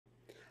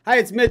Hi,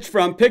 it's Mitch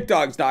from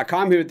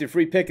PickDawgz.com here with your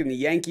free pick in the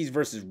Yankees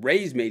versus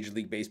Rays Major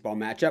League Baseball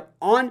matchup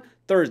on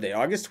Thursday,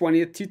 August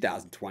 20th,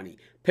 2020.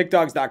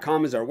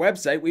 PickDawgz.com is our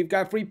website. We've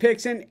got free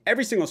picks in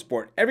every single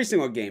sport, every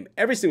single game,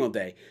 every single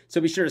day.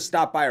 So be sure to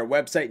stop by our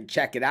website and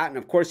check it out. And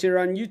of course, here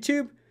on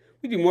YouTube,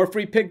 we do more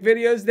free pick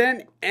videos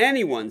than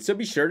anyone. So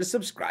be sure to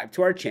subscribe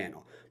to our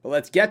channel. But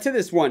let's get to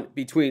this one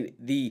between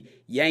the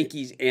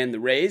Yankees and the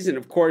Rays. And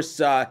of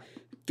course,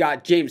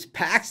 got James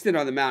Paxton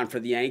on the mound for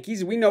the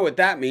Yankees. We know what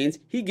that means.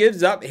 He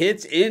gives up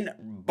hits in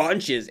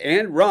bunches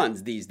and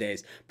runs these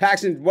days.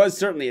 Paxton was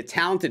certainly a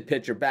talented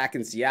pitcher back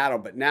in Seattle,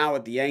 but now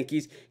with the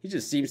Yankees, he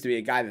just seems to be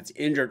a guy that's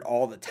injured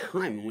all the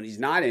time. And when he's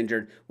not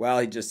injured, well,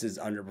 he just is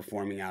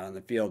underperforming out on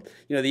the field.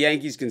 You know, the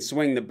Yankees can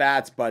swing the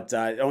bats, but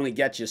it only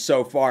gets you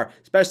so far,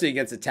 especially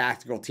against a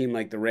tactical team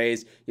like the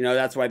Rays. You know,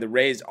 that's why the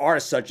Rays are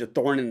such a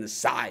thorn in the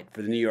side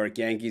for the New York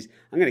Yankees.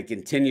 I'm going to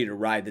continue to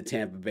ride the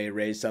Tampa Bay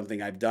Rays,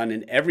 something I've done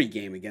in every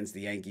game against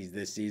the Yankees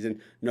this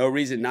season. No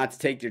reason not to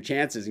take your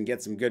chances and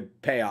get some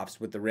good payoffs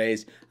with the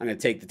Rays. I'm going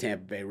to take the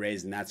Tampa Bay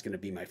Rays, and that's going to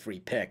be my free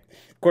pick.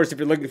 Of course, if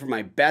you're looking for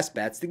my best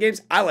bets, the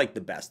games I like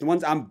the best, the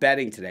ones I'm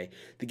betting today,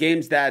 the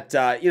games that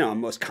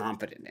I'm most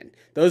confident in,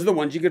 those are the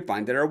ones you can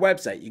find at our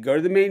website. You go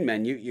to the main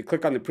menu, you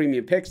click on the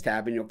Premium Picks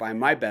tab, and you'll find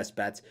my best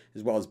bets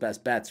as well as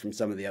best bets from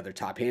some of the other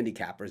top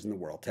handicappers in the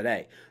world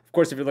today. Of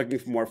course, if you're looking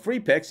for more free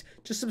picks,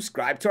 just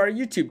subscribe to our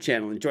YouTube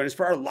channel and join us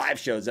for our live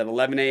shows at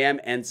 11 a.m.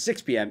 and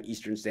 6 p.m.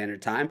 Eastern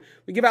Standard Time.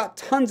 We give out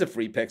tons of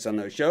free picks on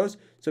those shows,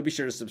 so be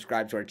sure to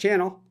subscribe to our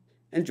channel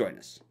and join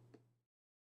us.